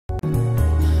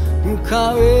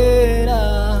Mukawera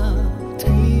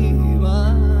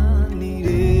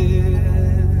twibanire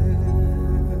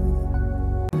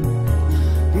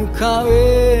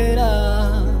Mukawera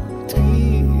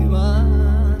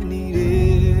twibanire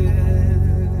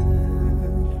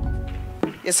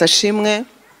Yesu ashimwe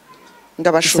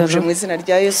ndabashuje mu izina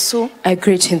rya Yesu. I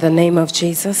greet in the name of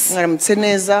Jesus. Mwaramutse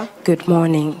neza. Good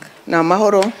morning. Na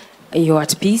mahoro. Are you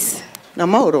at peace? Na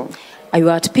mahoro. Are you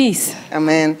at peace?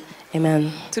 Amen.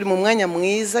 Amen. Turi mu mwanya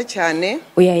mwiza cyane.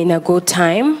 We are in a good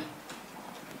time.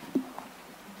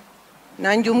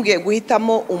 Nanjye umbwiye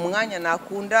guhitamo umwanya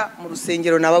nakunda mu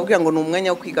rusengero nababwira ngo ni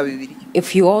umwanya wo kwiga Bibiliya.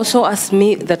 If you also ask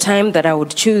me the time that I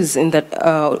would choose in that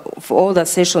for all the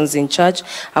sessions in church,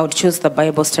 I would choose the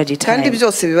Bible study time. Kandi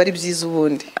byose biba ari byiza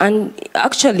ubundi. And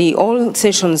actually all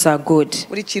sessions are good.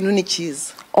 Buri kintu ni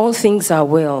cyiza. All things are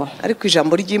well. Ariko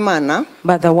ijambo ry'Imana,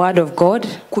 but the word of God,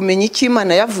 kumenya icyo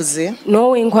Imana yavuze,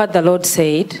 knowing what the Lord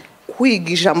said,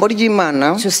 kwiga ijambo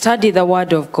ry'Imana, to study the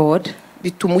word of God,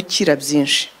 bitumukira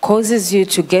byinshi, causes you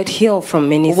to get healed from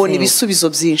many ubona things. ibisubizo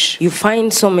byinshi. You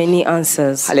find so many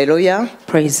answers. Hallelujah.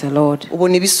 Praise the Lord.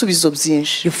 Ubona ibisubizo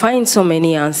byinshi. You find so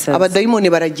many answers. Abadayimoni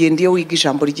baragenda iyo wiga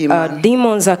ijambo ry'Imana.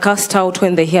 Demons are cast out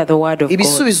when they hear the word of God.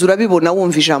 Ibisubizo urabibona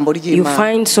wumva ijambo ry'Imana. You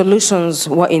find solutions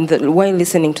while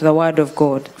listening to the word of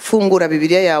God. Fungura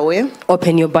Bibiliya yawe.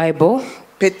 Open your Bible.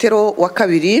 Petero wa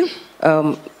kabiri.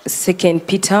 2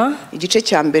 Peter. Igice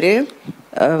cya mbere.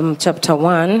 Chapter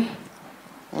 1.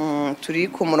 Turi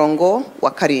ku murongo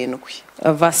wa karindwi.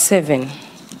 Verse 7.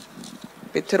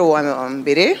 Petero wa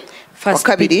mbere wa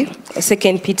kabiri.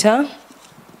 2 Peter.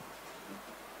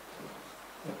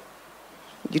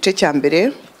 Igice cya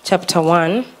mbere. Chapter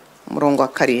 1. Murongo wa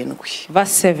karindwi.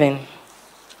 Verse 7.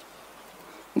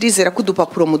 Ndizera ko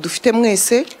udupapuro mudufite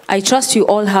mwese. I trust you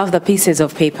all have the pieces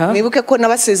of paper. Mwibuke ko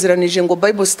nabasezeranije ngo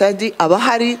Bible study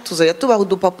abahari tuzajya tubaha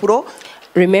udupapuro.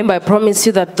 Remember, I promise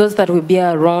you that those that will be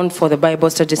around for the Bible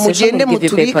study session will give you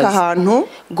papers.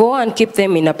 Go and keep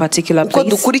them in a particular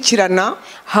place.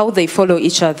 How they follow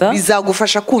each other.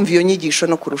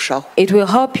 It will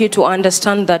help you to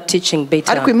understand that teaching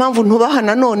better. But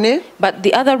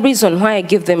the other reason why I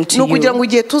give them to you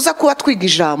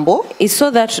is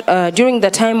so that during the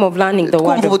time of learning the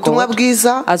word of God,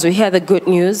 as we hear the good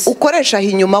news, please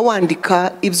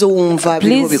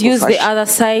use the other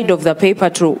side of the paper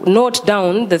to note down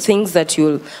the things that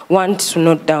you want to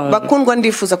note down.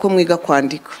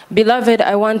 Beloved,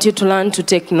 I want you to learn to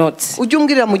take notes.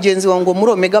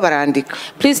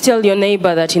 Please tell your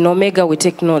neighbor that in Omega we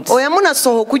take notes.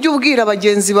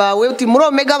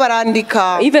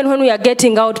 Even when we are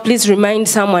getting out, please remind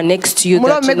someone next to you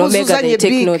that in Omega they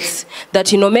take notes.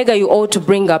 That in Omega you ought to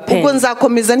bring a pen.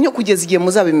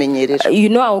 You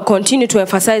know, I will continue to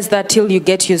emphasize that till you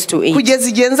get used to it.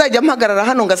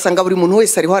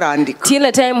 Till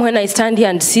a time when I stand here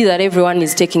and see that everyone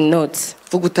is taking notes.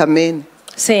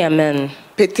 Say amen.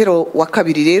 Petero wa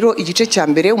kabiri rero igice cya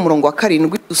mbere umurongo wa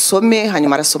karindwi usome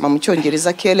hanyuma arasoma mu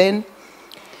cyongereza Kellen.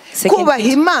 Kubaha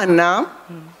Imana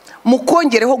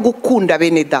mukongereho gukunda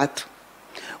bene data.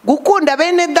 Gukunda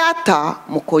bene data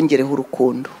mukongereho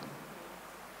urukundo.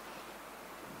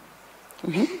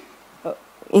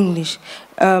 English.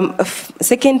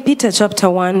 2 Peter chapter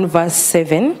 1 verse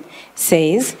 7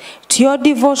 says, to your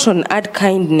devotion add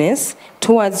kindness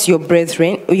towards your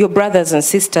brethren, your brothers and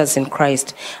sisters in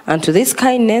Christ, and to this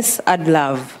kindness add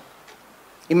love.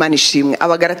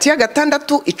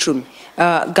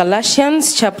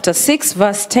 Galatians chapter 6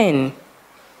 verse 10.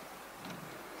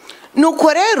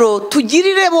 Nuko rero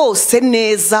tugirire bose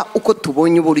neza uko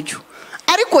tubonye uburyo,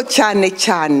 ariko cyane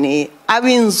cyane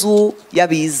ab'inzu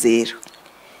y'abizera.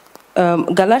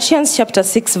 Galatians chapter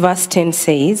 6 verse 10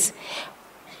 says,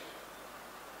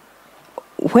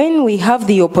 when we have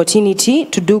the opportunity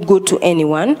to do good to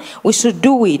anyone, we should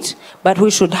do it, but we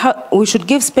should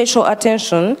give special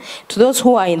attention to those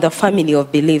who are in the family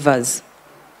of believers.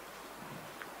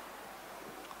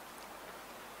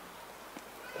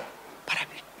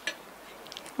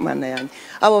 Mana yanjye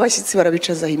abo bashyitsi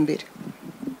barabicazaho imbere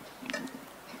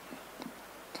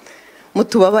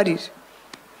mutubabarire.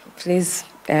 Please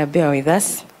bear with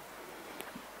us.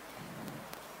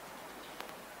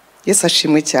 Yesu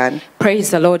ashimwe cyane.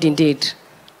 Praise the Lord indeed.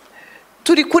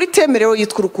 Turi kuri teme rero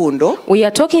yitwa urukundo. We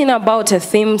are talking about a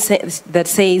theme that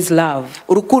says love.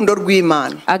 Urukundo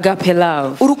rw'Imana. Agape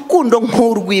love. Urukundo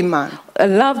nk'urw'Imana. A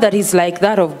love that is like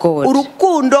that of God.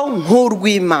 urukundo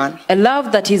nk'urw'Imana. A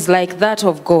love that is like that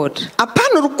of God.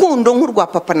 Apana urukundo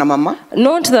nk'urwa papa na mama.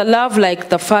 Not the love like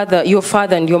the father, your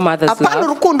father and your mother's Apana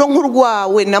love. urukundo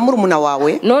nk'urwawe na murumuna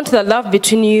wawe. Not the love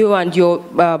between you and your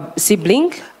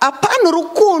sibling. Apana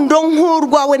urukundo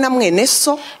nk'urwawe na mwene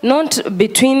so. Not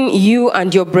between you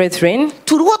and your brethren.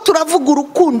 Turiho turavuga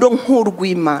urukundo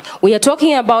nk'urw'Imana. We are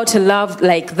talking about a love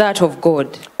like that of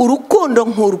God. Urukundo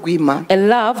nk'urw'Imana. A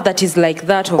love that is like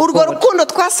that of Urwo God. rukundo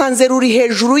twasanze ruri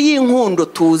hejuru y'inkundo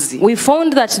tuzi. We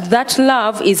found that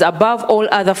love is above all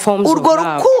other forms of Urwo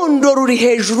love. rukundo ruri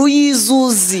hejuru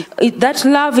y'izuzi. That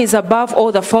love is above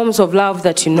all the forms of love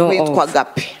that you know Witwa of.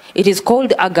 agape. It is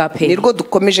called agape. Nirwo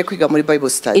dukomeje kwiga muri Bible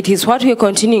study. It is what we are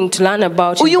continuing to learn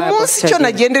about in Uyu Bible munsi icyo study.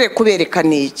 nagendere kubereka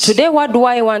ni iki. Today, what do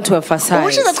I want to emphasize?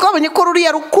 Ubushize twabonye ko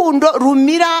ruriya rukundo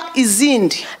rumira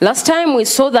izindi. Last time we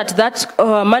saw that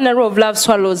manner of love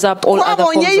swallows up all other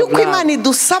Twabonye forms of yuko Imana love.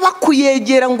 idusaba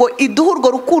kuyegera ngo iduhe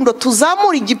urwo rukundo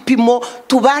tuzamure igipimo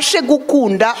tubashe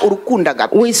gukunda urukundo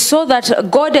agape. We saw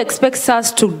that God expects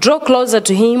us to draw closer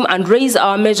to Him and raise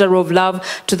our measure of love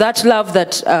to that love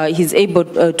that He's able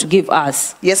to give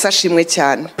us. Yesu ashimwe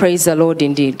cyane. Praise the Lord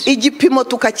indeed. Igipimo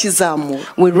tukakizamura.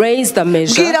 We raise the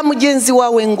measure. Bwira mugenzi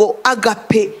wawe ngo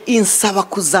agape insaba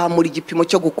kuzamura igipimo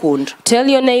cyo gukunda. Tell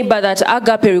your neighbor that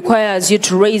agape requires you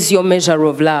to raise your measure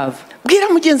of love. Bwira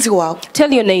mugenzi wawe.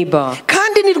 Tell your neighbor.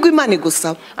 Kandi nirwo Imana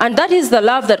igusaba. And that is the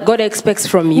love that God expects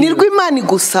from you. Nirwo Imana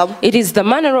igusaba. It is the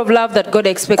manner of love that God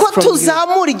expects Ko from you.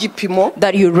 tuzamura igipimo.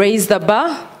 That you raise the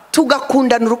bar.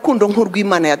 Tugakundana urukundo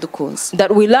nk'urw'Imana yadukunze.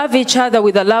 That we love each other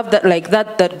with a love that like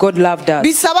that God loved us.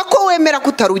 Bisaba ko wemera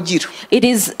kutarugira.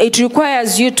 It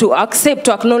requires you to accept,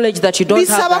 to acknowledge that you don't have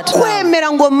Bisaba that love.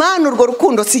 kwemera ngo Mana urwo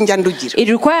rukundo sinjya ndugira. It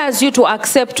requires you to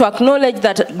accept, to acknowledge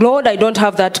that, Lord, I don't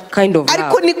have that kind of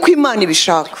Ariko love. niko Imana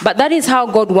ibishaka. But that is how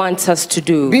God wants us to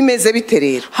do. Bimeze bite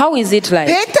rero? How is it like?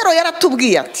 Petero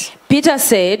yaratubwiye ati Peter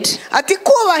said ati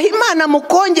kubaha Imana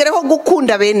mukongereho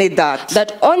gukunda bene data.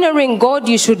 that honoring God,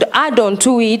 you should add on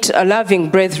to it a loving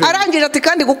brethren. Arangije ati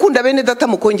kandi gukunda bene data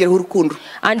mukongereho urukundo.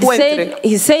 And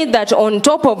he said that on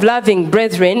top of loving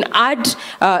brethren, add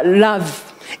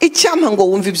love. Icyampa ngo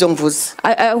wumve ibyo mvuze.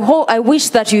 I wish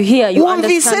that you hear, you Wumvise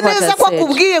understand what neza ko I said.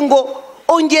 akubwiye ngo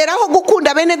ongeraho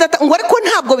gukunda bene data ngo ariko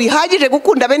ntabwo bihagije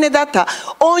gukunda bene data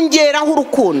ongeraho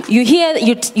urukundo. You hear,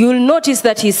 you'll notice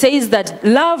that he says that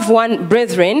love one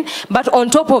brethren, but on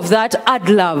top of that, add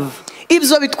love.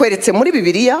 Ibyo bitweretse muri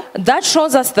Bibiliya. That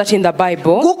shows us that in the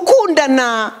Bible,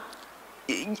 Gukundana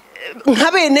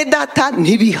nka bene data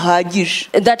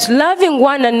ntibihagije. that loving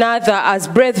one another as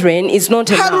brethren is not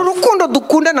Hari enough. urukundo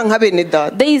dukundana nka bene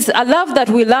data. There is a love that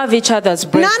we love each other as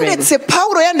brethren. Nandetse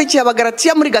Pawulo yandikiye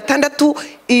Abagalatiya muri 6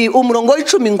 umurongo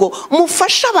w'10 ngo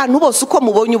mufashe abantu bose uko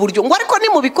mubonye uburyo ngo ariko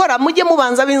nimubikora mujye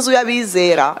mubanza b'inzu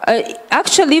y'abizera.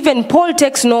 Actually, even Paul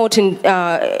takes note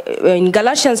in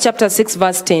Galatians chapter 6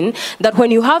 verse 10 that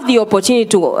when you have the opportunity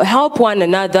to help one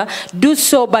another, do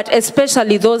so, but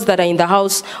especially those that are in the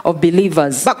house of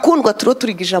believers. Bakundwa turo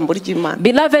turiga ijambo ry'Imana.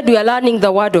 Beloved, we are learning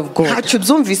the word of God. Ntacyo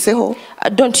byumviseho.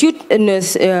 Don't you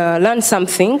learn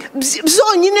something?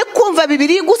 Byonyine kumva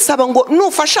Bibiliya igusaba ngo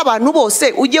nufasha abantu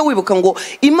bose ujye wibuka ngo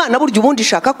Imana burya ubundi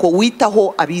ishaka ko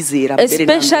witaho abizera.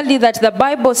 Especially that the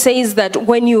Bible says that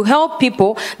when you help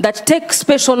people, that take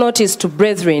special notice to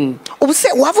brethren. Ubuse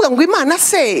wavuga ngo Imana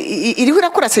se iriho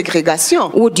irakora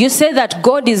segregation? Would you say that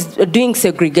God is doing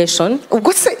segregation?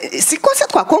 Ubwo se siko se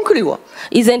twakonkuriwa?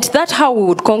 Isn't that how we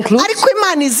would conclude? Ariko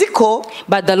Imana iziko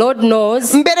But the Lord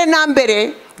knows mbere na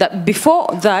mbere that before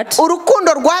that,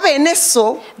 urukundo rwa bene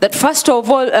so that first of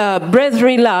all,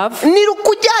 brotherly love,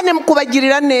 nirukujyane mu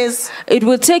kubagirira neza. it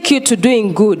will take you to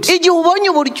doing good. Igihe ubonye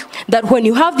uburyo That when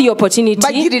you have the opportunity,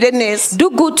 bagirire neza.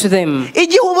 do good to them.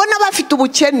 Igihe ubona bafite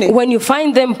ubukene When you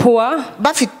find them poor,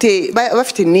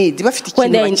 bafite need bafite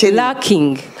when ikintu they're bakeneye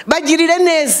lacking, bagirire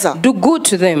neza do good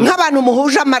to them. nk'abantu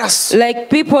muhuje amaraso Like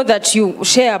people that you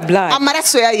share blood,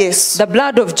 amaraso ya Yesu. the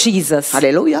blood of Jesus.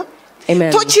 Haleluya.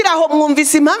 Amen. Tukiraho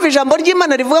mwumvise impamvu ijambo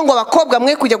ry'Imana rivuga ngo abakobwa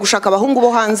mwe kujya gushaka abahungu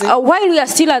bo hanze. While we are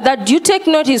still at that, do you take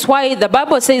notice why the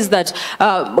Bible says that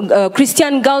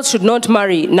Christian girls should not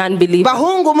marry non-believers?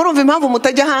 Bahungu murumva impamvu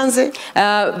mutajya hanze.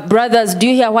 Brothers, do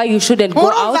you hear why you shouldn't go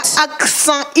Murumva out?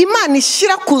 accent Imana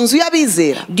ishyira ku nzu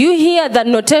y'abizera. Do you hear the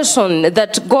notation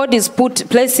that God is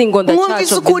placing on the church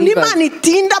Mwumvise of ukuntu believers? Imana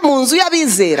itinda mu nzu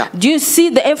y'abizera. Do you see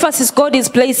the emphasis God is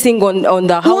placing on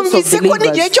the house of Mwumvise ko n'igihe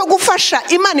believers? cyo gufasha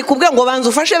Imana ikubwira ngo banza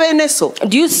ufashe bene so.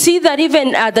 Do you see that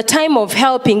even at the time of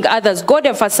helping others, God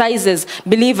emphasizes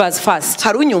believers first?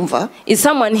 Hari unyumva? Is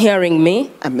someone hearing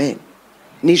me? Amen.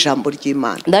 Ni ijambo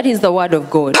ry'Imana. That is the word of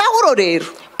God. Pawulo rero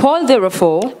Paul,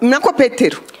 therefore, nako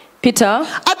Petero Peter,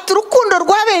 ati urukundo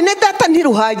rwa bene data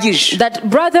ntiruhagije, that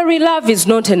brotherly love is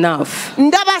not enough.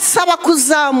 ndabasaba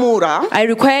kuzamura, I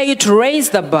require you to raise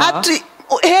the bar, ati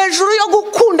hejuru yo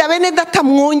gukunda bene data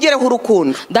mwongereho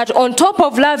urukundo. that on top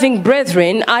of loving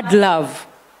brethren, add love.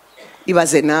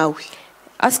 Ibaze nawe,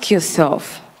 Ask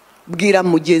yourself. bwira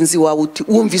mugenzi wawe uti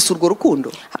wumvise urwo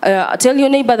rukundo. Tell your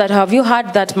neighbor that have you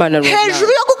had that manner of Hejuru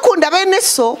love? yo gukunda bene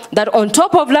so, That on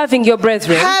top of loving your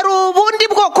brethren, hari ubundi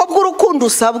bwoko bw'urukundo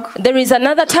usabwa. there is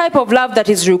another type of love that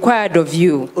is required of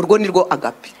you. Urwo ni rwo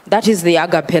agape. That is the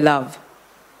agape love.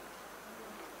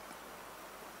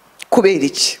 Kubera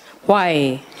iki?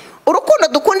 Why? Urukundo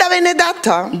dukunda bene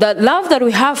data, The love that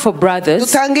we have for brothers,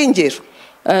 dutanga ingero.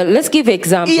 let's give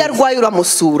examples. Iyo arwaye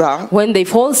uramusura, When they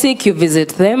fall sick, you visit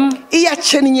them. iyo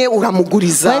akennye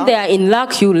uramuguriza, When they are in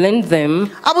lack, you lend them.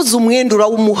 abuze umwenda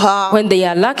urawumuha, When they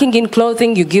are lacking in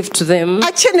clothing, you give to them.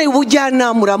 akeneye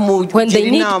ubujyanama When uramugira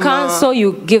they need inama, counsel,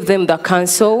 you give them the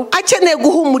counsel. akeneye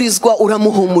guhumurizwa When they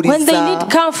uramuhumuriza. need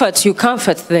comfort, you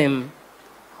comfort them.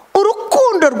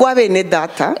 Urukundo rwa bene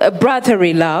data A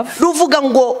brotherly love ruvuga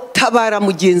ngo tabara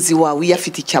mugenzi wawe iyo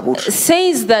afite icyo abura.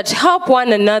 says that help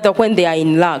one another when they are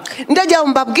in lack. Ndagira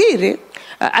mbabwire,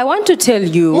 I want to tell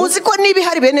you, muzi ko niba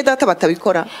hari bene data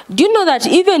batabikora, do you know that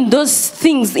even those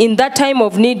things in that time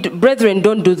of need, brethren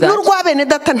don't do that? n'urwa bene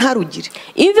data ntarugire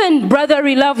Even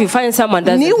brotherly love, you find someone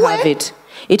doesn't Niwe. have it.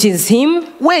 It is him,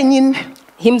 wenyine.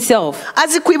 himself.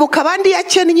 Azi kwibuka abandi iyo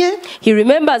akennye, He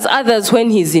remembers others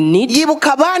when he's in need.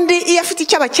 yibuka abandi iyo afite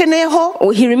icyo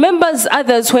abakeneyeho, He remembers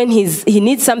others when he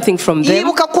needs something from them.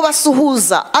 yibuka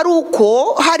kubasuhuza ari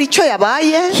uko hari icyo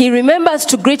yabaye, He remembers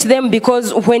to greet them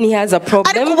because when he has a ariko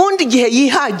problem. ubundi igihe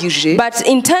yihagije, But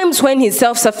in times when he's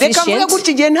reka mvuge self-sufficient,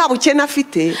 gutya, igihe nta bukene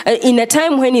afite, in a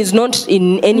time when he's not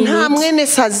in any nta need, mwene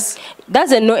sazi,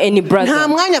 doesn't know any nta brother,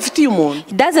 mwanya afitiye umuntu.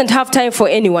 he doesn't have time for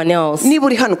anyone else. Niba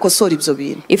uri hano ukosora ibyo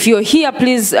bintu. If you're here,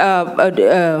 please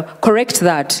correct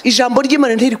that. Ijambo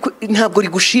ry'Imana ntabwo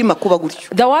rigushima kuba gutyo.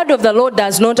 The word of the Lord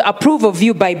does not approve of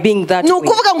you by being that Ni way.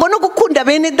 ukuvuga ngo no gukunda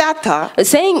bene data,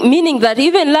 Meaning that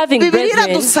even loving Bibiliya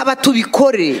brethren, iradusaba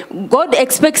tubikore. God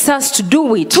expects us to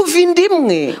do it. Tuva inda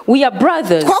imwe, We are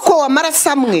brothers twakowe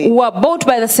amaraso amwe, who are bought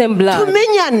by the same blood.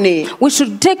 tumenyane. We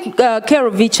should take care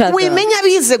of each other. Wimenya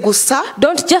abize gusa,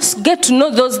 Don't just get to know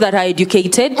those that are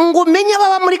educated, ngo umenye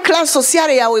ababa muri classe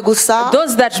sociale yawe gusa.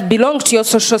 those that belong to your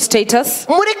social status.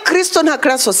 Muri Kristo nta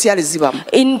classe sociale zibamo.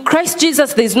 In Christ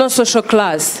Jesus, there is no social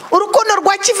class. Urukundo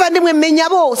rwa kivandimwe menya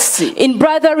bose. In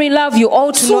brotherly love, you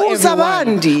ought to know Suhuza everyone.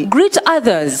 abandi. Greet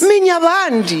others. Menya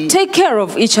abandi. Take care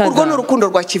of each Urwo ni other. urukundo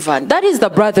rwa kivandimwe. That is the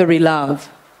brotherly love.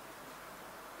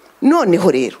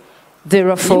 Noneho rero,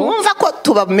 Therefore, mwumva ko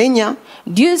tubamenya.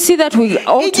 do you see that we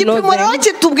ought to know Igipimo rero them?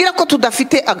 kitubwira ko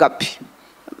tudafite agape.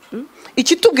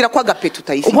 Ikitubwira ko agape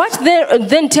tutayifite. What there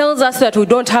then tells us that we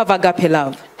don't have agape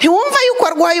love. Ntiwumva yuko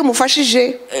arwaye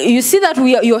umufashije. You see that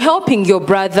you're helping your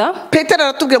brother. Petero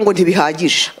aratubwira ngo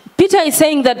ntibihagije. Peter is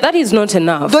saying that that is not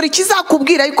enough. Dore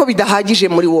ikizakubwira yuko bidahagije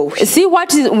muri wowe. See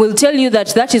what will tell you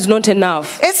that that is not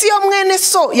enough. Ese iyo mwene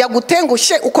so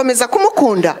yagutengushye ukomeza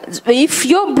kumukunda? If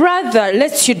your brother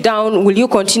lets you down, will you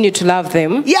continue to love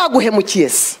them? Yaguhemukiye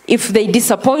se? If they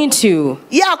disappoint you,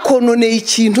 Yakononeye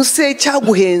ikintu se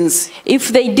cyaguhenze? if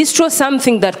they destroy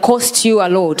something that cost you a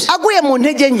lot, Aguye mu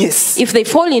ntege nke se? if they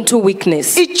fall into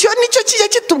weakness, Icyo nicyo kijya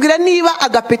kitubwira niba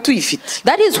agape tuyifite.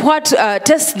 that is what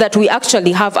tests that we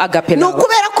actually have agape Ni love.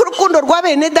 ukubera ko urukundo rwa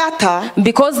bene data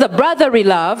Because the brotherly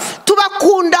love,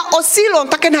 tubakunda aussi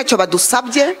longtemps que ntacyo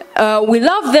badusabye, we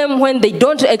love them when they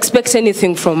don't expect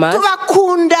anything from us.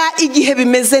 tubakunda igihe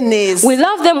bimeze neza. We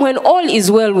love them when all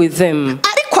is well with them.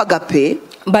 Ariko agape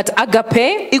But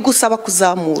agape igusaba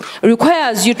kuzamura.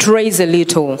 requires you to raise a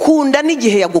little. Kunda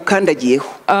n'igihe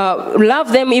yagukandagiyeho.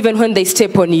 Love them even when they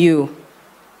step on you.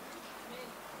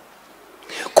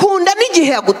 Kunda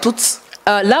n'igihe yagututse.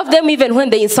 Love them even when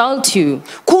they insult you.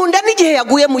 Kunda n'igihe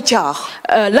yaguye mu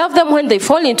cyaha. Love them when they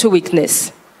fall into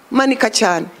weakness. Manika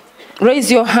cyane.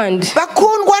 Raise your hand.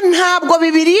 Bakundwa, ntabwo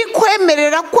Bibiri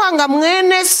kwemerera kwanga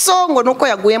mwene so ngo nuko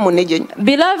yaguye mu ntege nke.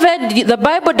 Beloved, the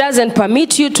Bible doesn't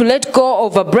permit you to let go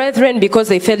of a brethren because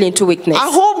they fell into weakness.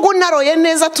 Ahubwo unaroye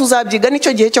neza tuzabyiga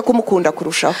nicyo gihe cyo kumukunda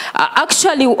kurushaho.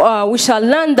 Actually, we shall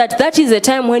learn that that is a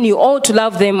time when you ought to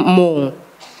love them more.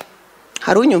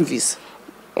 Hari unyumvise?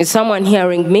 Is someone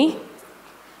hearing me?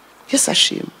 Yesu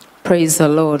ashimwe. Praise the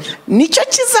Lord. nicyo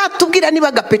kizatubwira niba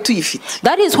agape tuyifite.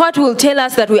 That is what will tell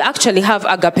us that we actually have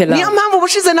agape niyo love. mpamvu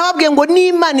ubushize nababwiye ngo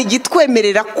n'Imana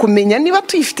igitwemerera kumenya niba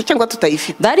tuyifite cyangwa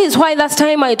tutayifite. That is why last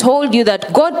time I told you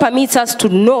that God permits us to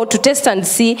know, to test and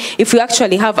see if we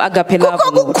actually have agape love kuko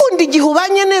or not. gukunda igihe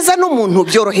ubanye neza n'umuntu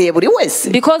byoroheye buri wese.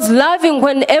 Because loving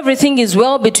when everything is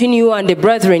well between you and the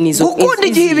brethren is gukunda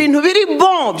igihe easy. ibintu biri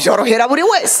bon byorohera buri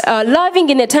wese. Loving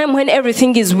in a time when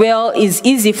everything is well is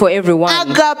easy for everyone.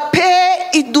 agape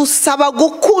idusaba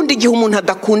gukunda igihe umuntu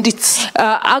adakunditse.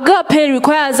 Agape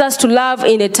requires us to love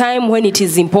in a time when it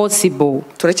is impossible.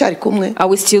 turacyari kumwe? Are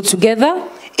we still together?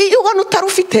 iyo ubona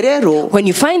utarufite rero When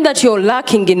you find that you're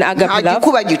lacking in agape nta love,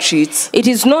 gikuba gicitse. it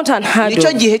is not unheard nicyo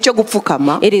of. gihe cyo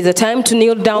gupfukama It is a time to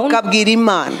kneel down ukabwira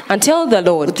Imana and tell the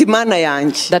Lord uti Mana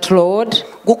yanjye that, Lord,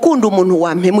 gukunda umuntu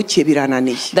wampemukiye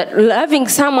birananiye. that loving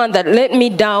someone that let me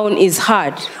down is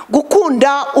hard.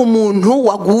 gukunda umuntu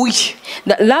waguye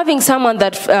That loving someone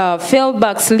that fell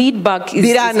back, slid back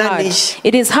is hard. Birananiye.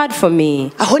 It is hard for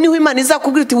me. aho niho Imana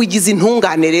izakubwira uti wigize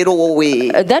intungane rero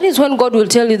wowe. That is when God will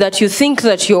tell you that you think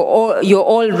that you're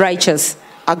all righteous.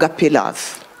 agape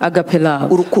love Agape love.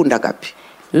 urukundo agape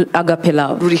Agape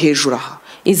love ruri hejuru aha.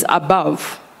 is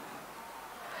above.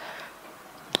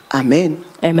 amen.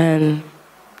 Amen.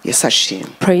 yesu ashimwe.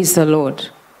 Praise the Lord.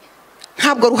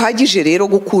 ntabwo ruhagije rero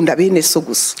gukunda bene so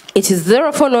gusa. It is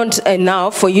therefore not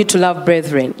enough for you to love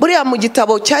brethren. buriya mu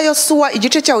gitabo cya Yosuwa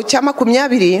igice cyaho cya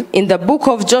 20 In the book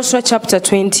of Joshua chapter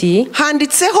 20,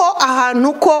 handitseho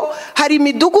ahantu ko hari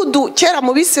imidugudu kera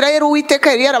mu Bisirayeli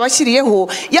Uwiteka yari yarabashyiriyeho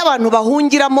y'abantu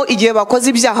bahungiramo igihe bakoze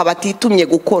ibyaha batitumye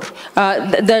gukora.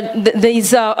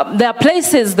 there are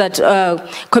places that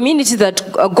communities that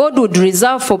God would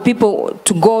reserve for people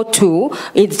to go to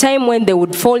in time when they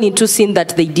would fall into sin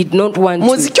that they did not want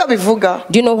muzi to. icyo bivuga?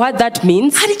 Do you know what that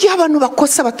means? hari igihe abantu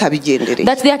bakosa batabigendereye.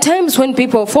 That there are times when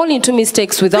people fall into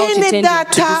mistakes without bene intending to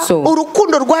do data so.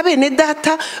 urukundo rwa bene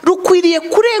data rukwiriye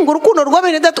kurenga urukundo rwa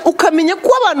bene data ukamenya ko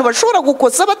abantu bashobora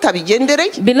gukosa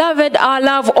batabigendereye. Beloved, our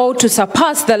love ought to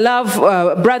surpass the love,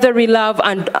 brotherly love,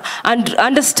 and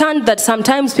understand that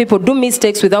sometimes people do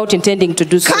mistakes without intending to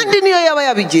do so. kandi niyo yaba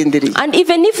yabigendereye. And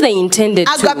even if they intended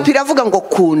to, agape iravuga ngo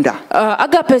kunda.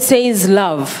 agape says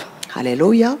love.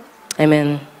 haleluya.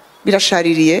 Amen.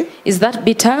 birashaririye. Is that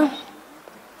bitter?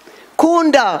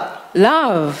 kunda.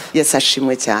 Love. yesu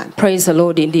ashimwe cyane. Praise the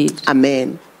Lord indeed.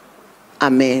 amen.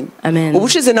 amen. Amen.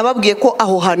 ubushize nababwiye ko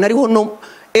aho hantu ariho no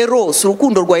eros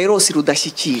urukundo rwa eros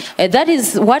rudashyikira. That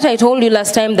is what I told you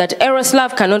last time, that eros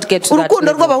love cannot get to that urukundo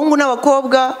level. rw'abahungu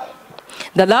n'abakobwa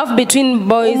The love between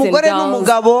boys and umugore girls,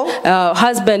 n'umugabo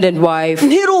husband and wife,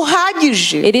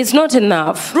 ntiruhagije. it is not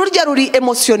enough. rurya ruri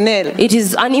emotionnel. It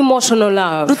is an emotional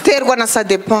love. ruterwa na ça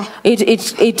dépend.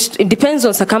 It depends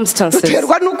on circumstances.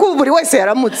 ruterwa n'uko buri wese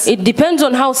yaramutse. It depends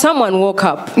on how someone woke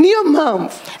up. niyo mpamvu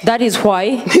That is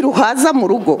why ntiruhaza mu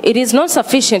rugo. it is not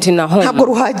sufficient in a ntabwo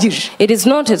home. ruhagije. It is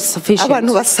not sufficient.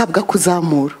 abantu basabwa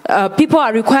kuzamura People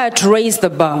are required to raise the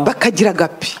bar bakagira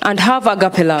agape and have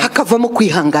agape love hakavamo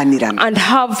kwihanganirana. and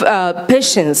have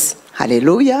patience.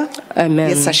 haleluya. Amen.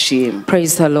 yesu ashimwe.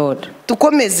 Praise the Lord.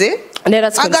 dukomeze. Let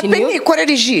us agape continue.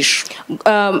 ntikorera ijisho.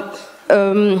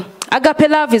 Agape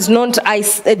love is not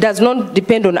it does not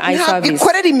depend on eye ntabwo service.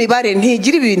 ikorera imibare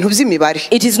ntigira ibintu by'imibare.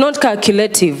 It is not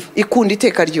calculative. ikunda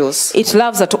iteka ryose. It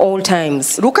loves at all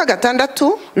times. luka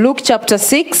 6 Luke chapter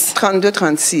 6,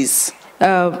 32-36.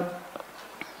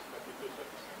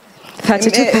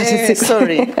 32-36.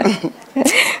 sorry.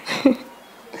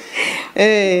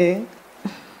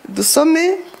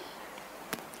 dusome.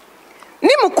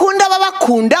 nimukunda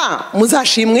ababakunda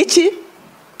muzashimwa iki?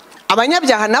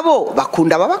 abanyabyaha nabo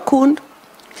bakunda ababakunda.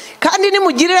 kandi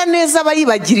nimugirira neza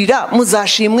abayibagirira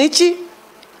muzashimwa iki?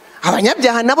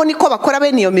 abanyabyaha nabo niko bakora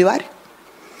bene iyo mibare.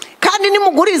 kandi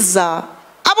nimuguriza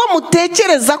abo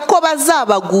mutekereza ko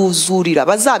bazabaguzurira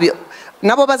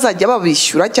nabo bazajya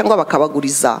babishyura cyangwa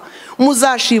bakabaguriza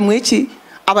muzashimwa iki?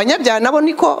 abanyabyaha nabo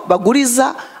niko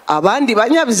baguriza abandi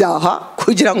banyabyaha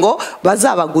kugira ngo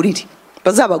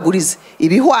bazabagurize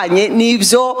ibihwanye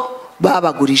n'ibyo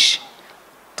babagurije.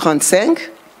 35.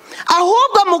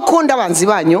 ahubwo mukunda abanzi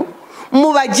banyu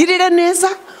mubagirire neza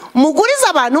mugurize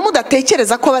abantu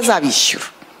mudatekereza ko bazabishyura.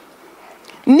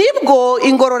 nibwo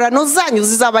ingororano zanyu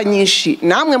zizaba nyinshi,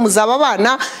 namwe muzaba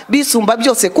abana bisumba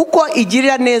byose, kuko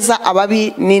igirira neza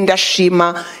ababi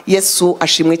n'indashima. Yesu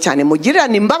ashimwe cyane.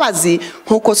 Mugirirane imbabazi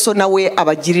nkuko so nawe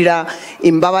abagirira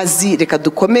imbabazi. Reka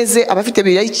dukomeze. Abafite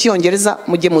Bibiliya y'Icyongereza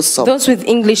mujye musoma. Those with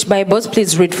English Bibles,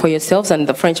 please read for yourselves, and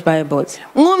the French Bibles.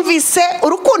 Mwumvise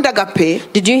urukundo agape?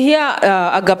 Did you hear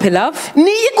agape love?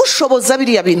 Ni igushoboza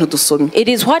biriya bintu dusomye. It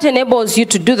is what enables you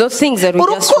to do those things that we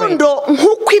just read. Urukundo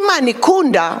nkuko Imana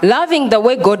ikunda, Loving the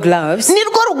way God loves,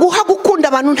 nirwo ruguha gukunda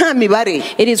abantu nta mibare.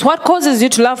 it is what causes you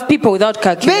to love people without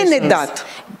calculations. Bene data,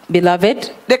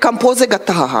 Beloved, reka mpoze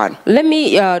gataha hano. let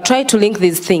me try to link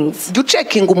these things. Jya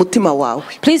ucekinga umutima wawe.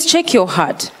 Please check your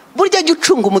heart. Burya jya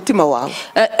ucunga umutima wawe.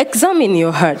 Examine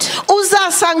your heart.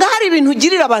 Uzasanga hari ibintu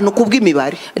ugirira abantu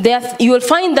kubw'imibare. You will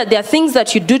find that there are things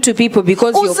that you do to people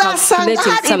because you're Uzasanga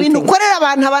calculating hari ibintu something.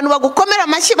 ukorera abantu bagukomera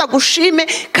amashyi bagushime,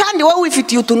 kandi wowe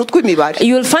wifitiye utuntu tw'imibare.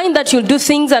 You will find that you'll do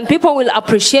things and people will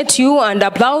appreciate you and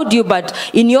applaud you, but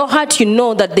in your heart you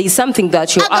know that there is something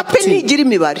that you're up Agape to. ntigira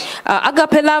imibare.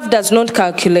 Agape love does not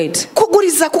calculate.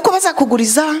 Kuguriza kuko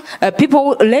bazakuguriza.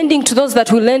 People lending to those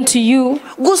that will lend to you.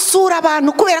 Gusura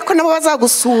abantu kubera ko nabo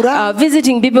bazagusura.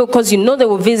 Visiting people because you know they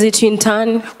will visit you in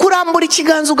turn. Kurambura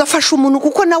ikiganza ugafasha umuntu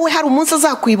kuko nawe hari umunsi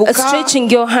azakwibuka. Stretching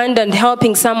your hand and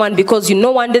helping someone because you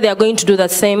know one day they are going to do the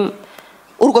same.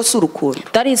 Urwo si urukundo.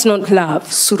 That is not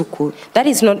love. Si urukundo. That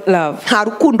is not love. Nta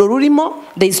rukundo rurimo.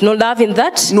 There is no love in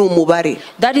that. Ni umubare.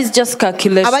 That is just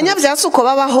calculation. Abanyabyaha si uko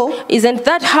babaho. Isn't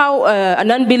that how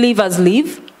non-believers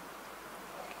live?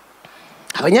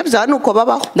 Abanyabyaha ni uko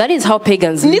babaho. That is how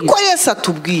pagans live. Niko Yesu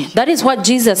atubwiye. That is what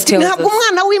Jesus tells Ntabwo us.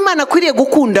 umwana w'Imana akwiriye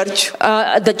gukunda atyo.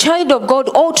 The child of God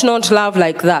ought not love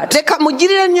like that. Reka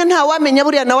mugirire ntyo nta wamenya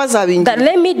buriya nawe That azabingira.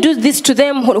 let me do this to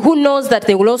them who knows that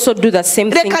they will also do the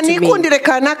same thing Reka to me. nikundire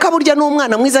kanaka burya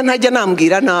n'umwana mwiza ntajya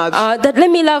nambwira nabi. That let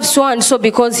me love so and so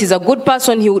because he's a good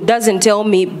person, he doesn't tell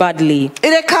me badly.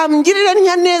 Reka mgirire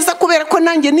ntya neza kubera ko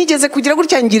nanjye nigeze kugira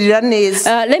gutya ngirira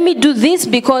neza. Let me do this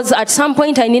because at some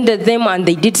point I needed them and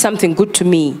they did something good to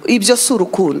me. Ibyo si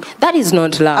urukundo. That is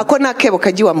not love. Ako ni akebo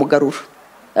kagiye wamugarura.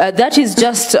 That is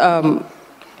just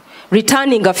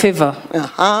returning a favor.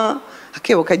 Aha,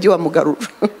 akebo kagiye wamugarura.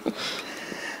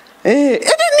 Ni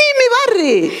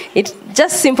imibare. It's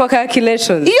just simple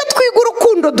calculations. Iyo twiga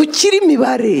urukundo dukira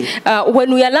imibare.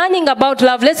 When we are learning about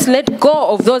love, let's let go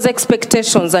of those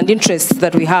expectations and interests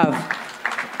that we have.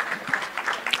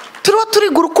 Turiho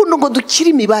turiga urukundo ngo dukire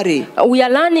imibare. We are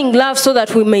learning love so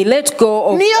that we may let go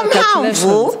of Niyo calculations.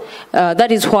 mpamvu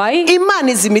That is why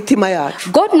Imana izi imitima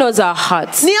yacu. God knows our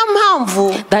hearts. Niyo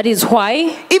mpamvu That is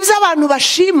why ibyo abantu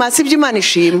bashima si byo Imana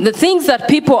ishima. the things that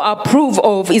people approve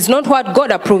of is not what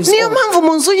God approves Niyo of. mpamvu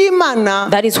mu nzu y'Imana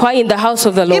That is why in the house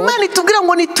of the Lord, Imana itubwira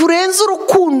ngo niturenze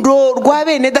urukundo rwa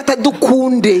bene data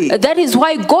dukunde. that is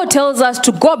why God tells us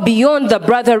to go beyond the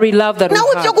brotherly love that we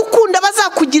Nawe ibyo have. gukunda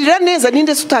bazakugirira neza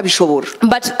ninde se utabishobora.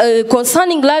 But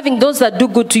concerning loving those that do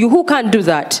good to you, who can't do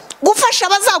that? Gufasha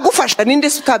bazagufasha ninde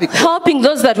se utabikora. Helping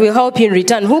those that will help you in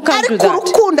return, who can't do Ariko that?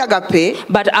 urukundo agape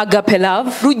But agape love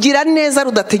rugira neza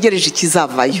rudategereje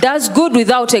ikizavayo. does good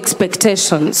without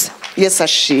expectations. Yesu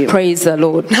ashimwe. Praise the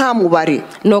Lord. Nta mubare.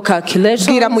 No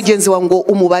calculation. Bwira mugenzi wawe ngo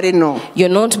umubare no.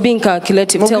 You're not being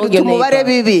calculative. Tell Mubwire your umubare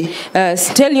neighbor. bibi.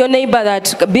 Tell your neighbor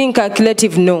that being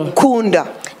calculative, no. Kunda.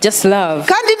 Just love.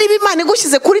 Kandi niba Imana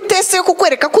igushyize kuri test yo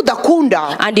kukwereka ko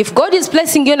udakunda, And if God is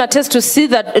placing you on a test to see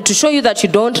that, to show you that you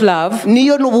don't love,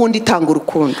 niyo n'ubundi itanga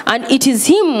urukundo. and it is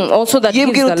Him also that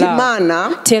gives Yibwira the uti love.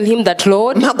 Imana Tell Him that,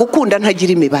 Lord, nta gukunda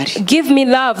ntagira imibare. give me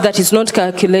love that is not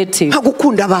calculative. Nta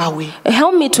gukunda bawe.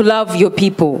 Help me to love your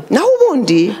people. Naho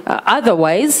ubundi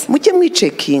Otherwise, mujye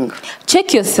mwicekinga.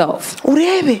 check yourself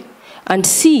Urebe. and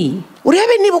see.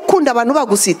 Urebe niba ukunda abantu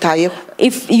bagusitayeho.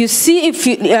 If you see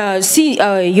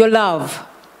your love.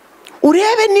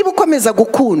 Urebe niba ukomeza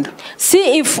gukunda.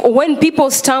 See if when people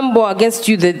stumble against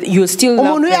you that you still love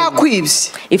Umuntu them.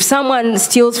 yakwibye, If someone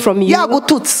steals from you,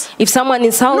 yagututse, if someone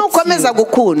insults nukomeza you,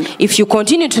 gukunda, if you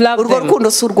continue to love urwo them,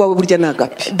 rukundo si urwawe burya ni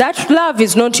agape. that love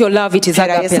is not your love, it is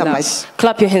Tera agape Yesu love. amashyi.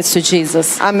 Clap your hands to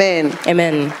Jesus. Amen.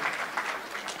 Amen.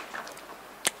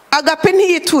 Agape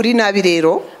ntiyitura inabi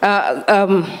rero.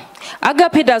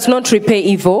 Agape does not repay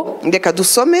evil. Ndeka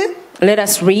dusome Let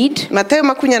us read Matayo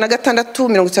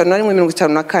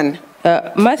 26:51-54.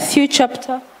 Matthew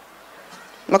chapter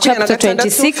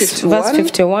 26, verse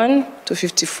 51 to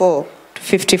 54. to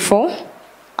 54.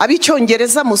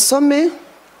 Abicyongereza musome.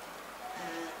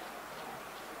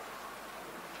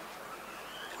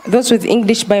 Those with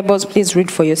English Bibles, please read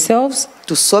for yourselves.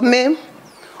 Dusome.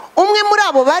 Umwe muri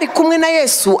abo bari kumwe na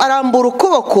Yesu arambura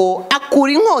ukuboko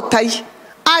akura inkota ye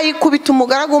ayikubita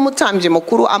umugaragu w'umutambyi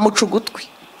mukuru amuca ugutwi.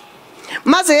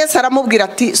 Maze Yesu aramubwira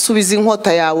ati subiza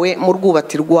inkota yawe mu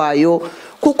rwubati rwayo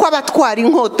kuko abatwara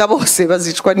inkota bose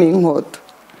bazicwa n'inkota.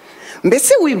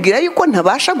 Mbese wibwira yuko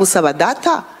ntabasha gusaba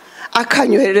data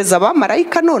akanyoherereza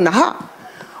abamarayika nonaha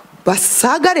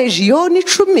basaga legiyoni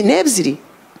 12?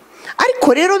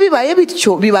 Ariko rero bibaye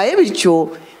bityo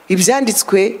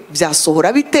ibyanditswe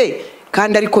byasohora bite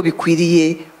kandi ariko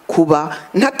bikwiriye kuba.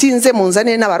 Ntatinze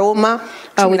munzane n'abaroma.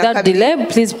 Without delay,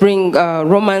 please bring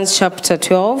Romans chapter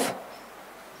 12.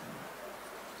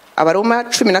 Abaroma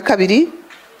 12.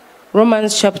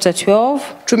 Romans chapter 12,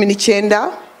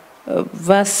 19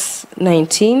 verse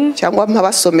 19. cyangwa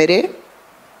mpabasomere.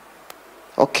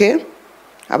 Okay,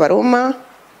 Abaroma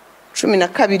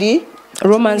 12.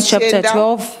 Romans chapter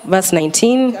 12, verse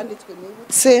 19.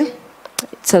 Se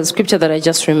It's a scripture that I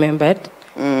just remembered.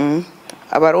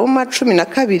 Abaroma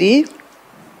 12.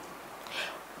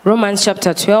 Romans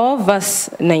chapter 12, verse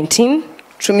 19.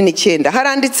 19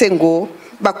 haranditse ngo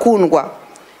bakundwa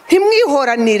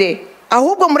ntimwihoranire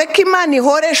ahubwo mureke Imana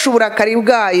ihoresha uburakari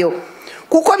bwayo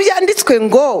kuko byanditswe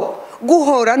ngo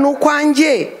guhora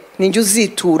n'ukwanjye ninjye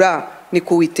uzitura ni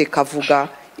ku Uwiteka avuga.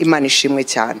 Imana ishimwe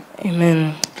cyane.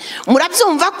 Amen.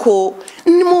 Murabyumva ko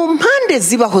ni mu mpande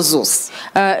zibaho zose.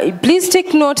 Please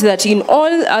take note that in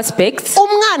all aspects,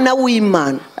 umwana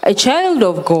w'Imana, a child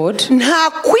of God,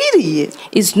 ntakwiriye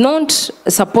is not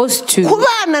supposed to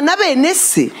kubana na bene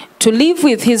se, to live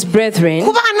with his brethren,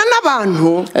 kubana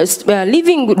n'abantu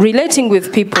relating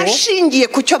with people, ashingiye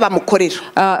ku cyo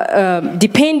bamukorera,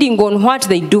 depending on what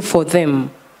they do for them.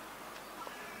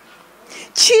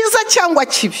 Cyiza cyangwa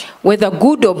kibi, whether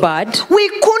good or bad,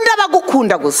 wikunda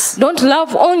bagukunda gusa. Don't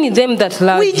love only them that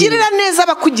love you. Wigirira neza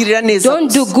bakugirira neza.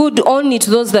 Don't do good only to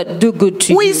those that do good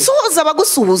to you. Wisuhuza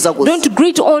bagusuhuza gusa. Don't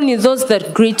greet only those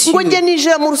that greet you. Ngo nge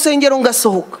nije mu rusengero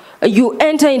ngasohoka. You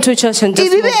enter into church and just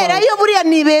move ibibera out. Iyo buriya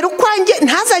nibera ukwanjye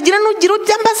ntazagira nugira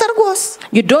ubyambaza rwose.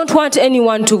 You don't want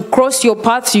anyone to cross your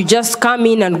path. You just come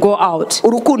in and go out.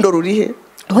 Urukundo rurihe?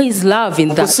 Where is love in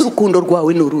that?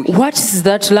 What is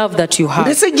that love that you have?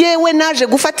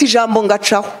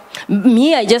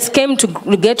 Me, I just came to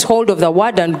get hold of the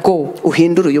word and go.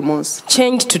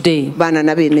 Change today.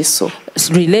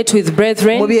 Relate with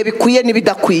brethren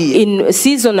in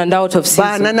season and out of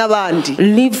season.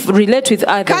 Relate with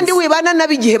others.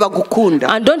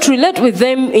 And don't relate with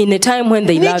them in a time when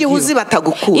they love you.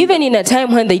 Even in a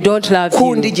time when they don't love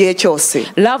you.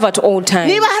 Love at all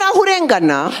times.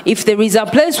 If there is a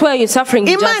place where you're suffering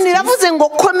injustice,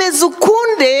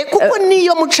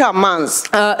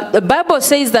 the Bible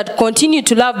says that continue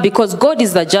to love because God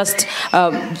is the just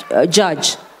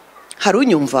judge.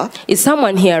 Is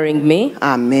someone hearing me?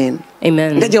 Amen.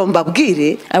 Amen.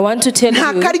 I want to tell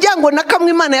you,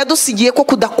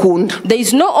 there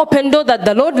is no open door that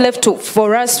the Lord left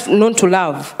for us not to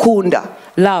love.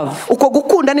 Love.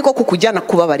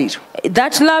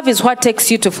 That love is what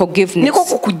takes you to forgiveness.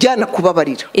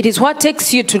 It is what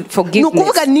takes you to forgiveness.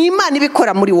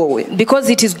 Because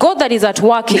it is God that is at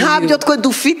work in you.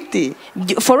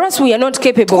 For us, we are not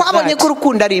capable of that.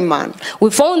 We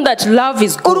found that love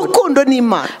is God.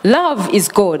 Love is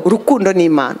God.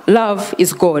 Love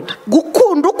is God.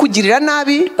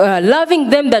 Loving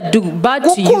them that do bad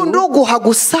to you.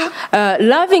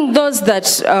 Loving those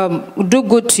that do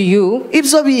good to you.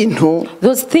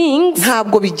 Those things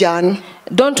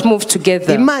don't move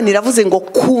together.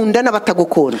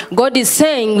 God is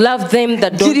saying love them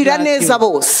that don't love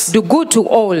you. Do good to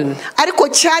all.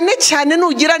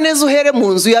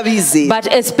 But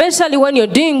especially when you're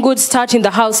doing good, start in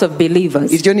the house of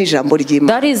believers.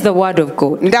 That is the word of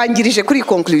God.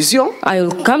 I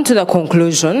will come to the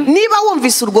conclusion.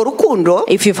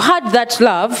 If you've had that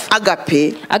love,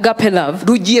 agape love,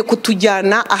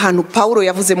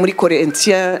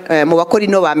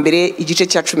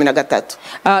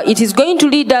 it is going to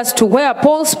lead us to where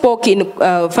Paul spoke in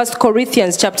 1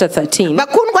 Corinthians chapter 13.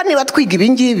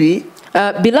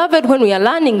 Beloved, when we are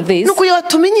learning this,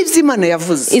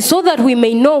 it's so that we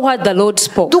may know what the Lord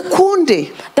spoke.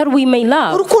 That we may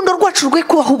love.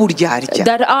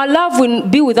 That our love will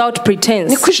be without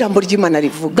pretense.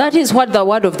 That is what the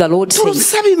word of the Lord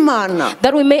says.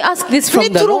 That we may ask this from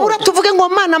the Lord.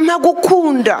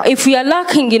 If we are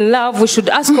lacking in love, we should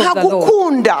ask of the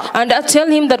Lord. And tell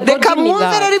him that God give me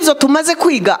love.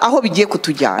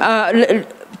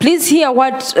 Please hear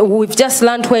what we've just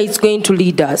learned, where it's going to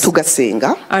lead us.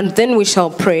 And then we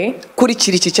shall pray.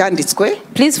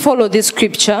 Please follow this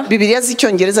scripture.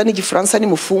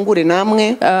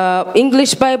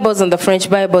 English Bibles and the French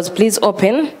Bibles, please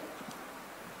open.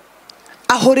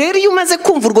 aho rero iyo umaze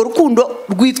kumva urwo rukundo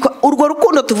rwitwa urwo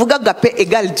rukundo tuvuga agape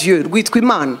egal Dieu rwitwa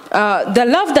Imana. The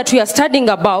love that we are studying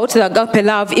about, the agape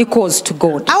love, equals to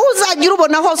God. aho uzagira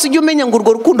ubona hose ujye umenya ngo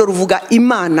urwo rukundo ruvuga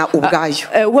Imana ubwayo.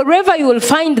 Wherever you will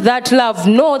find that love,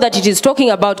 know that it is talking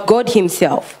about God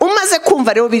himself. umaze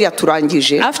kumva rero biriya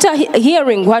turangije, After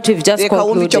hearing what we've just reka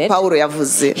wumve icyo concluded, Pawulo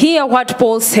yavuze. hear what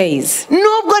Paul says.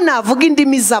 Nubwo navuga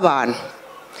indimi z'abantu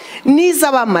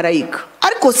n'iz'abamarayika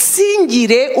ariko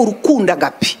singire urukundo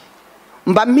agape,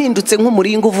 mba mpindutse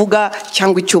nk'umuringa uvuga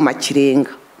cyangwa icyuma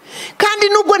kirenga. kandi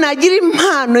nubwo nagira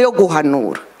impano yo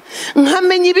guhanura,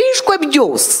 nkamenya ibishwe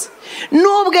byose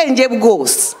n'ubwenge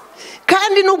bwose,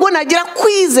 kandi nubwo nagira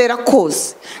kwizera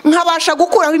kose, nkabasha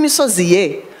gukuraho imisozi ye,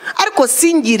 ariko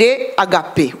singire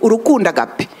agape, urukundo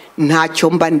agape, ntacyo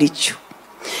mba ndicyo.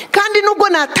 kandi nubwo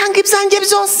natanga ibyanjye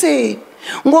byose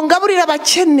ngo ngaburire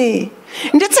abakene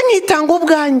ndetse nkitanga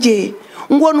ubwanjye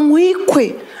ngo ntwikwe,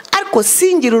 ariko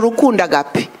singire urukundo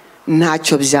agape,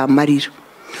 ntacyo byamarira.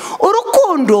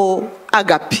 urukundo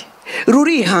agape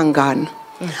rurihangana,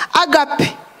 agape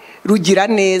rugira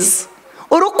neza,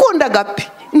 urukundo agape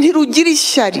ntirugira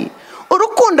ishyari,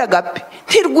 urukundo agape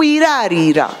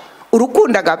ntirwirarira,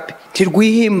 urukundo agape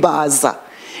ntirwihimbaza,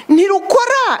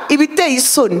 ntirukora ibiteye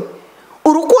isoni,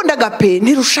 urukundo agape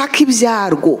ntirushaka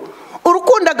ibyarwo,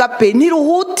 urukundo agape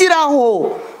ntiruhutiraho,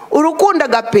 urukundo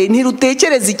agape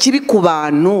ntirutekereza ikibi ku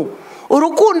bantu,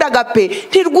 urukundo agape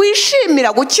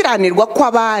ntirwishimira gukiranirwa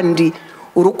kw'abandi,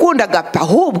 urukundo agape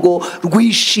ahubwo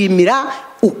rwishimira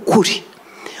ukuri.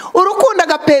 urukundo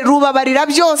agape rubabarira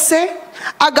byose,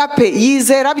 agape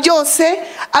yizera byose,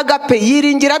 agape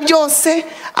yiringira byose,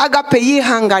 agape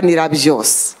yihanganira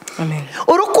byose. Amen.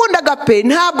 urukundo agape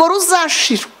ntabwo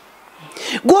ruzashira.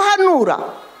 guhanura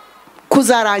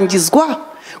kuzarangizwa,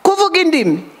 kuvuga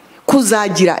indimi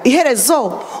kuzagira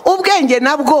iherezo, ubwenge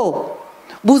nabwo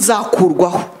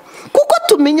buzakurwaho, kuko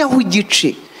tumenyaho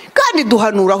igice kandi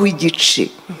duhanuraho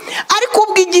igice, ariko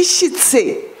ubwo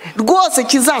igishyitse rwose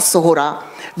kizasohora,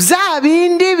 bya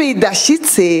bindi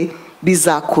bidashyitse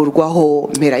bizakurwaho.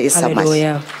 mpera Yesu amashyi.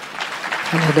 Hallelujah.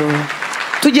 Hallelujah.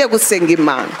 tugiye gusenga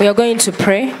Imana. We are going to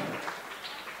pray.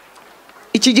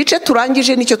 iki gice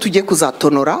turangije nicyo tugiye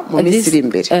kuzatonora mu minsi iri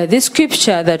imbere. This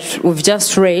scripture that we've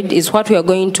just read is what we are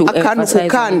going to Akantu ku emphasize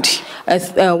kandi.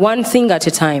 on, one thing at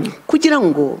a time, kugira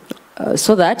ngo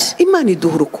so that Imana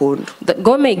iduha urukundo.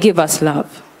 God may give us love.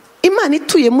 Imana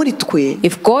ituye muri twe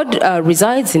If God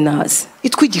resides in us,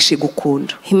 itwigishe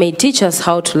gukunda, he may teach us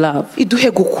how to love iduhe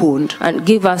gukunda, and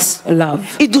give us love,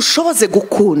 idushoboze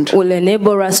gukunda will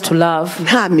enable us to love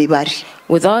nta mibare,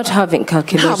 without having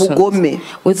calculations, bugome.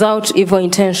 without evil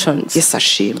intentions. Yesu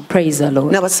ashimwe. Praise the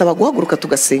Lord. nabasaba guhaguruka I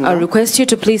tugasenga. request you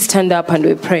to please stand up and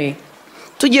we pray.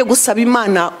 tugiye gusaba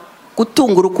Imana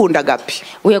gutunga urukundo agape.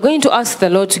 We are going to ask the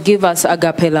Lord to give us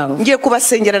agape love. ngiye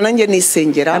kubasengera nanjye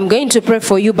nisengera. I'm going to pray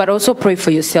for you, but also pray for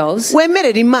yourselves.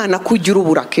 wemerera Imana kugira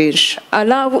ubura kenshi.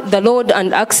 Allow the Lord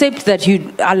and accept that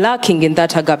you are lacking in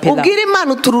that agape love. ubwire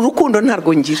Imana uturi urukundo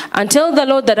ntarwo ngira. And tell the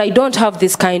Lord that I don't have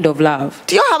this kind of love.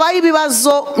 iyo habaye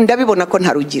ibibazo ndabibona ko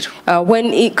ntarugira.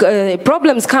 When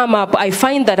problems come up, I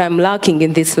find that I'm lacking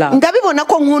in this love. ndabibona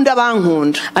ko nkunda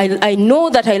abankunda. I know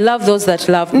that I love those that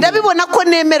love me. ndabibona ko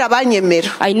nemera abanyemera.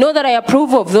 I know that I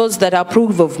approve of those that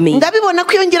approve of me. ndabibona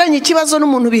ko iyo ngiranye ikibazo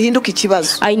n'umuntu bihinduka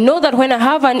ikibazo. I know that when I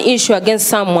have an issue against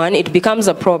someone, it becomes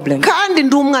a problem. kandi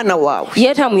ndi umwana wawe.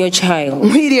 Yet I'm your child.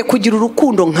 nkwiriye kugira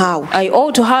urukundo nkawe. I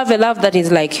ought to have a love that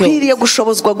is like yours. nkwiriye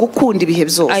gushobozwa gukunda ibihe I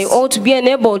byose. ought to be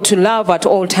enabled to love at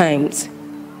all times.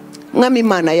 mwami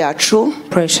Imana yacu,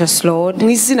 Precious Lord, mu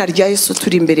izina rya Yesu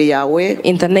turi imbere yawe,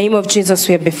 in the name of Jesus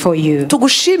we are before you.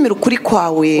 tugushimira ukuri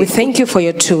kwawe We thank you for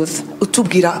your truth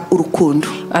utubwira urukundo,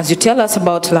 as you tell us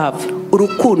about love,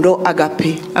 urukundo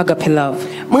agape. agape love.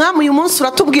 mwami uyu munsi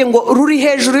uratubwiye ngo ruri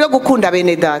hejuru yo gukunda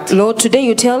bene data. Lord, today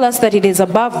you tell us that it is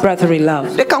above brotherly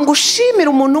love. reka ngushimire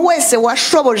umuntu wese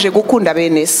washoboje gukunda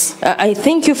bene se. I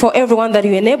thank you for everyone that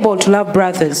you enable to love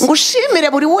brothers. ngushimire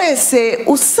buri wese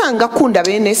usanga akunda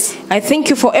bene se. I thank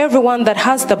you for everyone that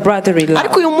has the brotherly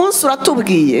ariko love. uyu munsi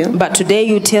uratubwiye But today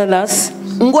you tell us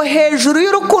ngo hejuru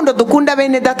y'urukundo dukunda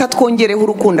bene data twongereho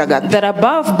urukundo agape. that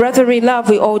above brotherly love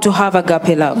we ought to have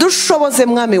agape love. dushoboze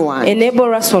mwami wanjye,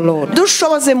 Enable us, O Lord.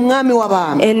 dushoboze mwami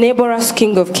w'abami Enable us,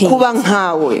 King of Kings, kuba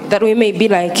nkawe. that we may be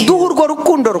like you. duha urwo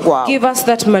rukundo rwawe, Give us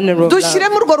that manner of love.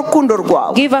 dushyiremo urwo rukundo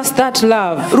rwawe Give us that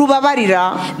love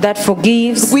rubabarira, that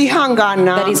forgives,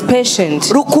 rwihangana, that is patient,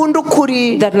 rukunda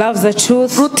ukuri, that loves the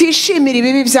truth, rutishimira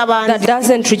ibibi that by'abandi,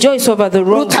 doesn't rejoice over the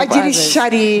wrongs of rutagira others,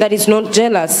 ishyari, that is not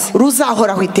jealous, ruzahora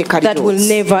bizahoraho iteka that will ryose.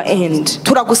 never end.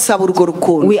 Turagusaba urwo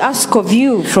rukundo. We ask of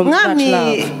you from that Mwami,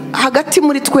 love. hagati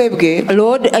muri twebwe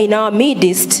Lord, in our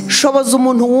midst, shoboza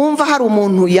umuntu wumva hari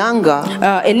umuntu yanga,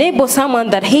 enable someone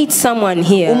that hates someone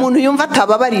here, umuntu yumva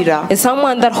atababarira,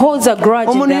 someone that holds a grudge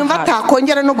in umuntu their yumva heart,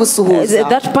 atakongera no gusuhuza.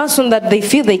 that person that they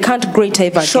feel they can't greet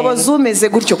ever again. Shoboza umeze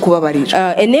gutyo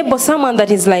kubabarira. Enable someone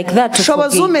that is like that to Shoboza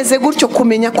forgive. umeze gutyo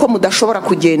kumenya ko mudashobora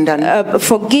kugendana.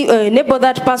 Enable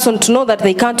that person to know that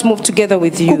they can't move together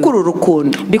with you. Kuko uru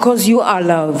rukundo Because you are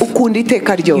love. ukunda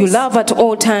iteka You ryose, love at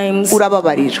all times.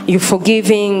 urababarira. You're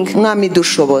forgiving. Mwami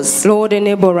dushoboza, Lord,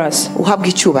 enable us. uhabwe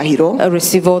icyubahiro.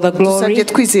 Receive all the glory. Dusabye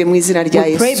twizeye mu izina rya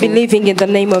We pray Yesu. believing in the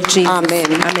name of Jesus. Amen.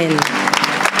 Amen.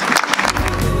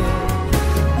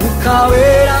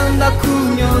 Mukawera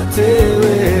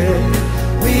ndakunyotewe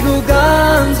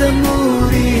wibuganze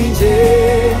muri nje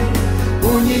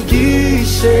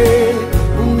unyigishe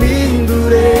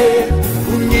umpindure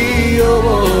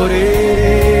unyiyobore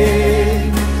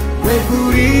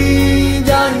weguri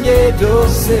ibyanjye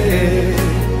byose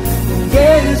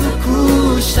ungenze uko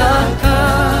ushaka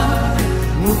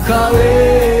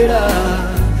Mukawera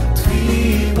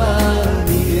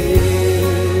twibanire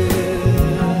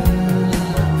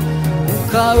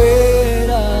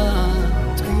Mukawera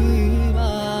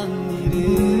twibanire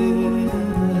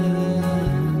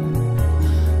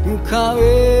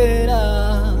Mukawera